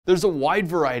There's a wide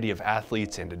variety of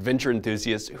athletes and adventure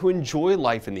enthusiasts who enjoy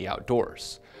life in the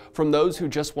outdoors. From those who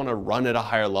just want to run at a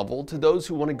higher level to those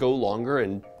who want to go longer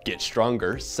and get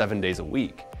stronger 7 days a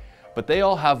week. But they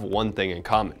all have one thing in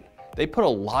common. They put a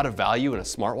lot of value in a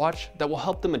smartwatch that will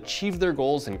help them achieve their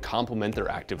goals and complement their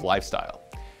active lifestyle.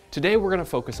 Today we're going to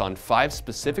focus on 5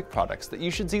 specific products that you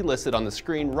should see listed on the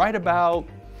screen right about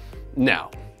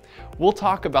now. We'll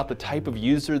talk about the type of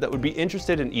user that would be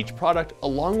interested in each product,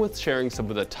 along with sharing some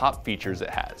of the top features it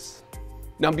has.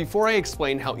 Now, before I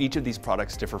explain how each of these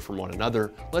products differ from one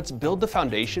another, let's build the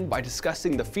foundation by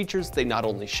discussing the features they not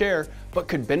only share, but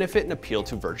could benefit and appeal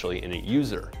to virtually any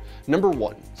user. Number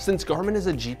 1, since Garmin is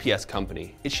a GPS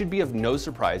company, it should be of no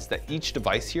surprise that each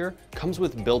device here comes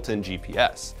with built-in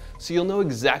GPS, so you'll know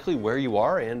exactly where you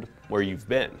are and where you've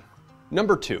been.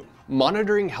 Number 2,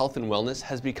 monitoring health and wellness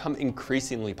has become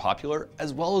increasingly popular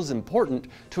as well as important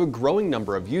to a growing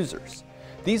number of users.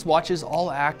 These watches all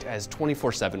act as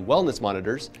 24/7 wellness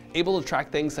monitors, able to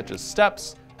track things such as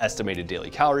steps, estimated daily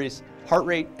calories, heart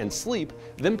rate, and sleep,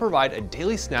 then provide a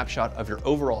daily snapshot of your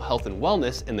overall health and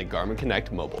wellness in the Garmin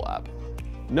Connect mobile app.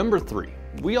 Number 3,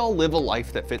 we all live a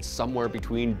life that fits somewhere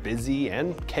between busy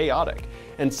and chaotic,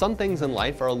 and some things in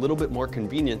life are a little bit more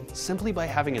convenient simply by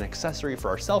having an accessory for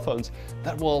our cell phones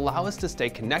that will allow us to stay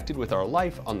connected with our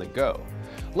life on the go.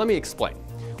 Let me explain.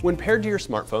 When paired to your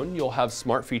smartphone, you'll have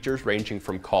smart features ranging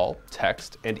from call,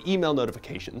 text, and email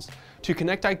notifications to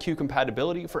Connect IQ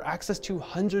compatibility for access to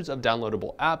hundreds of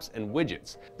downloadable apps and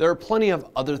widgets. There are plenty of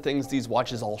other things these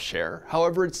watches all share,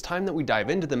 however, it's time that we dive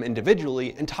into them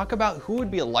individually and talk about who would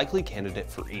be a likely candidate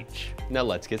for each. Now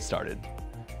let's get started.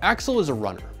 Axel is a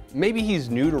runner. Maybe he's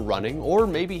new to running, or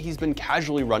maybe he's been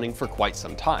casually running for quite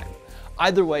some time.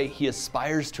 Either way, he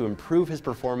aspires to improve his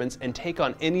performance and take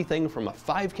on anything from a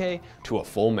 5K to a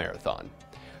full marathon.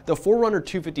 The Forerunner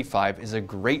 255 is a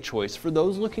great choice for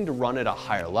those looking to run at a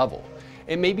higher level.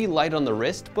 It may be light on the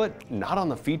wrist, but not on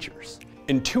the features.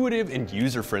 Intuitive and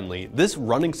user-friendly, this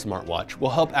running smartwatch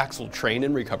will help Axel train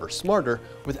and recover smarter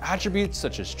with attributes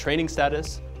such as training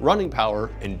status, running power,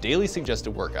 and daily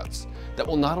suggested workouts that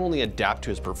will not only adapt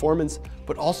to his performance,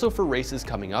 but also for races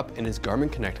coming up in his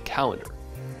Garmin Connect calendar.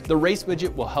 The race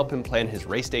widget will help him plan his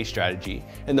race day strategy,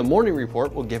 and the morning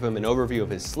report will give him an overview of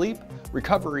his sleep,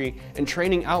 recovery, and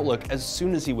training outlook as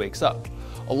soon as he wakes up,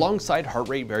 alongside heart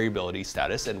rate variability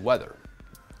status and weather.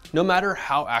 No matter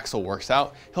how Axel works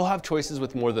out, he'll have choices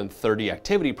with more than 30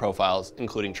 activity profiles,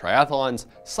 including triathlons,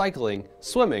 cycling,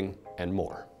 swimming, and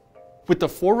more. With the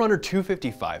Forerunner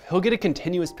 255, he'll get a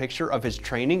continuous picture of his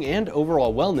training and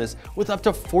overall wellness with up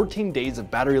to 14 days of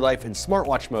battery life in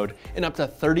smartwatch mode and up to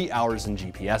 30 hours in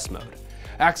GPS mode.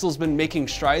 Axel's been making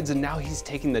strides, and now he's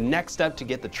taking the next step to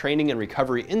get the training and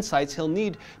recovery insights he'll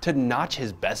need to notch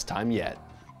his best time yet.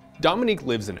 Dominique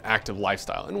lives an active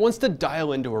lifestyle and wants to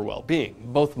dial into her well-being,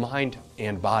 both mind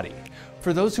and body.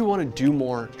 For those who want to do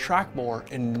more, track more,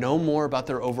 and know more about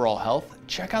their overall health,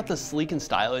 check out the sleek and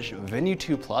stylish Venue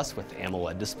 2 Plus with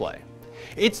AMOLED display.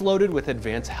 It's loaded with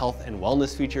advanced health and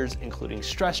wellness features, including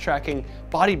stress tracking,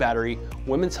 body battery,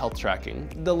 women's health tracking,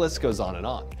 the list goes on and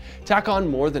on. Tack on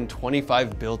more than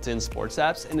 25 built-in sports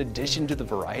apps in addition to the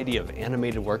variety of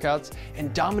animated workouts,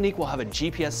 and Dominique will have a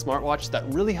GPS smartwatch that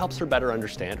really helps her better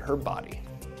understand her body.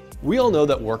 We all know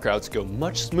that workouts go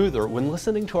much smoother when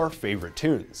listening to our favorite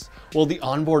tunes. Well, the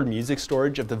onboard music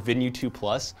storage of the Venue 2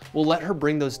 Plus will let her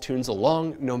bring those tunes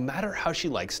along no matter how she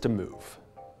likes to move.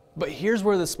 But here's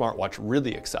where the smartwatch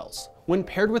really excels. When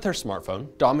paired with her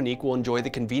smartphone, Dominique will enjoy the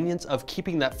convenience of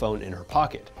keeping that phone in her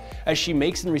pocket, as she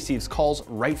makes and receives calls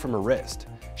right from her wrist.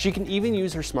 She can even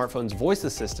use her smartphone's voice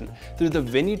assistant through the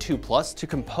Venue 2 Plus to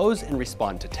compose and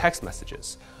respond to text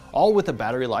messages, all with a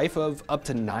battery life of up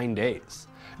to 9 days.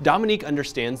 Dominique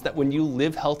understands that when you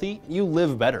live healthy, you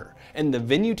live better, and the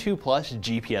Venue 2 Plus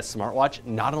GPS smartwatch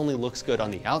not only looks good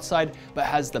on the outside, but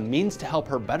has the means to help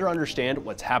her better understand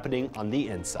what's happening on the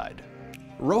inside.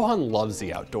 Rohan loves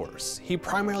the outdoors. He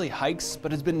primarily hikes,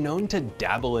 but has been known to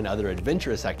dabble in other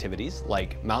adventurous activities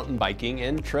like mountain biking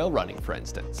and trail running, for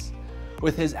instance.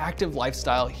 With his active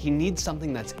lifestyle, he needs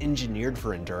something that's engineered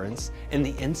for endurance, and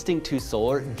the Instinct 2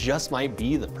 Solar just might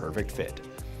be the perfect fit.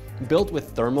 Built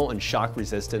with thermal and shock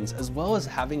resistance, as well as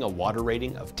having a water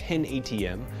rating of 10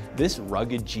 ATM, this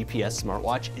rugged GPS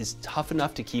smartwatch is tough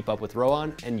enough to keep up with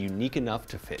Rohan and unique enough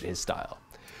to fit his style.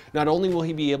 Not only will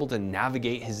he be able to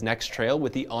navigate his next trail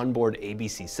with the onboard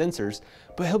ABC sensors,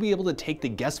 but he'll be able to take the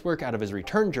guesswork out of his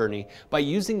return journey by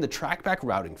using the trackback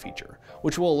routing feature,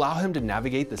 which will allow him to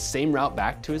navigate the same route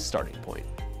back to his starting point.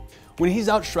 When he's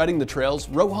out shredding the trails,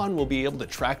 Rohan will be able to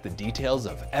track the details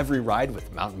of every ride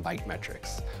with mountain bike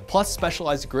metrics. Plus,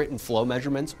 specialized grit and flow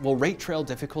measurements will rate trail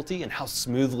difficulty and how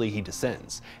smoothly he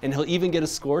descends, and he'll even get a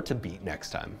score to beat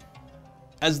next time.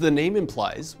 As the name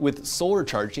implies, with solar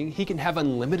charging, he can have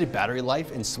unlimited battery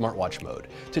life in smartwatch mode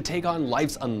to take on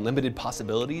life's unlimited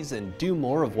possibilities and do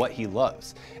more of what he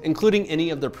loves, including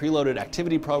any of the preloaded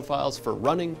activity profiles for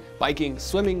running, biking,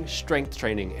 swimming, strength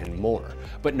training, and more.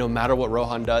 But no matter what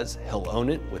Rohan does, he'll own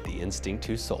it with the Instinct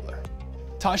 2 Solar.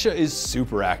 Tasha is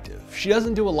super active. She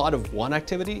doesn't do a lot of one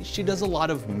activity, she does a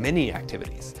lot of many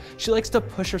activities. She likes to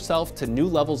push herself to new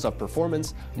levels of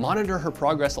performance, monitor her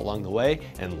progress along the way,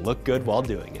 and look good while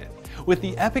doing it. With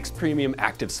the Epix Premium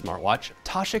Active smartwatch,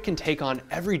 Tasha can take on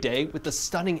every day with the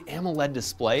stunning AMOLED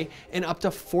display and up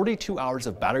to 42 hours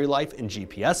of battery life in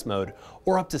GPS mode,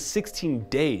 or up to 16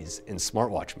 days in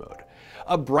smartwatch mode.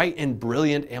 A bright and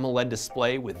brilliant AMOLED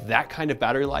display with that kind of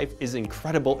battery life is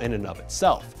incredible in and of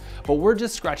itself, but we're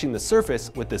just scratching the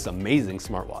surface with this amazing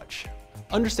smartwatch.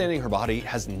 Understanding her body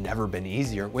has never been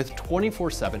easier with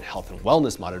 24/7 health and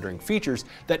wellness monitoring features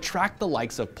that track the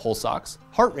likes of pulse ox,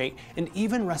 heart rate, and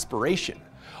even respiration.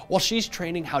 While she's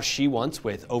training how she wants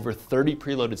with over 30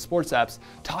 preloaded sports apps,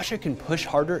 Tasha can push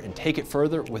harder and take it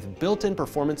further with built-in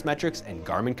performance metrics and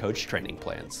Garmin Coach training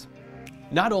plans.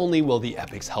 Not only will the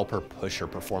Epix help her push her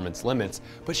performance limits,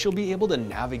 but she'll be able to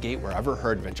navigate wherever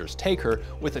her adventures take her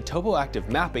with a topo-active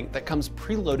mapping that comes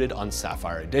preloaded on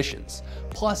Sapphire Editions.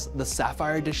 Plus, the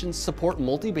Sapphire Editions support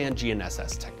multi-band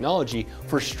GNSS technology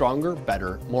for stronger,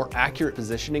 better, more accurate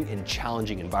positioning in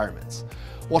challenging environments.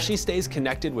 While she stays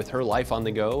connected with her life on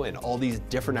the go and all these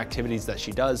different activities that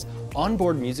she does,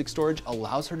 onboard music storage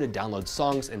allows her to download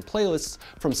songs and playlists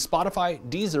from Spotify,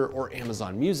 Deezer, or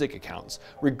Amazon Music accounts.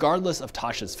 Regardless of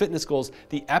Tasha's fitness goals,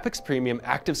 the Epix Premium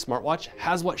Active smartwatch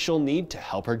has what she'll need to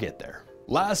help her get there.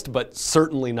 Last but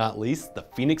certainly not least, the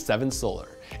Fenix 7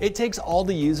 Solar. It takes all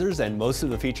the users and most of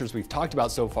the features we've talked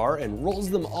about so far and rolls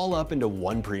them all up into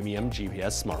one premium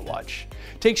GPS smartwatch.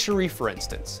 Take Sharif for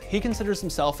instance. He considers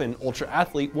himself an ultra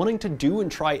athlete wanting to do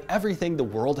and try everything the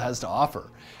world has to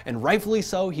offer, and rightfully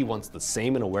so, he wants the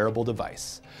same in a wearable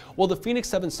device. Well, the Fenix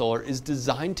 7 Solar is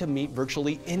designed to meet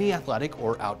virtually any athletic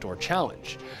or outdoor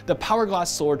challenge. The PowerGlass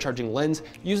solar charging lens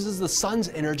uses the sun's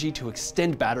energy to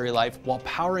extend battery life while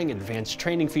powering advanced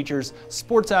training features,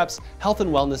 sports apps, health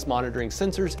and wellness monitoring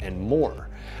sensors, and more.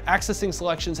 Accessing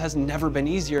selections has never been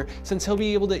easier since he'll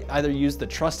be able to either use the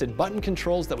trusted button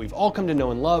controls that we've all come to know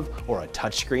and love or a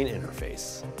touchscreen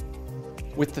interface.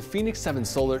 With the Fenix 7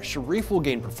 Solar, Sharif will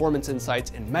gain performance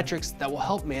insights and metrics that will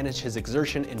help manage his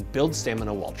exertion and build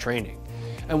stamina while training.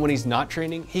 And when he's not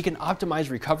training, he can optimize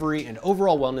recovery and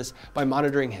overall wellness by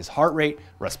monitoring his heart rate,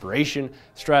 respiration,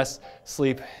 stress,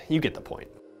 sleep, you get the point.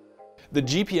 The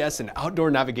GPS and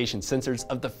outdoor navigation sensors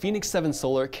of the Fenix 7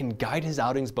 Solar can guide his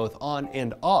outings both on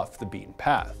and off the beaten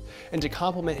path. And to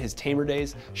complement his tamer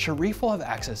days, Sharif will have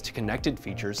access to connected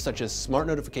features such as smart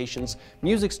notifications,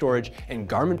 music storage, and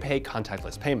Garmin Pay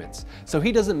contactless payments, so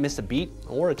he doesn't miss a beat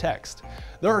or a text.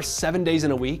 There are 7 days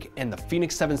in a week, and the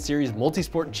Fenix 7 Series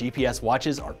multi-sport GPS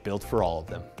watches are built for all of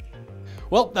them.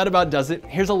 Well, that about does it.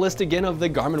 Here's a list again of the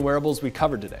Garmin wearables we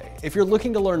covered today. If you're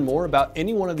looking to learn more about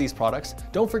any one of these products,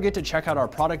 don't forget to check out our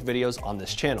product videos on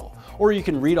this channel, or you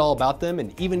can read all about them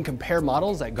and even compare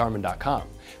models at Garmin.com.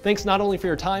 Thanks not only for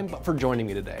your time, but for joining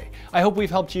me today. I hope we've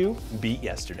helped you beat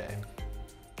yesterday.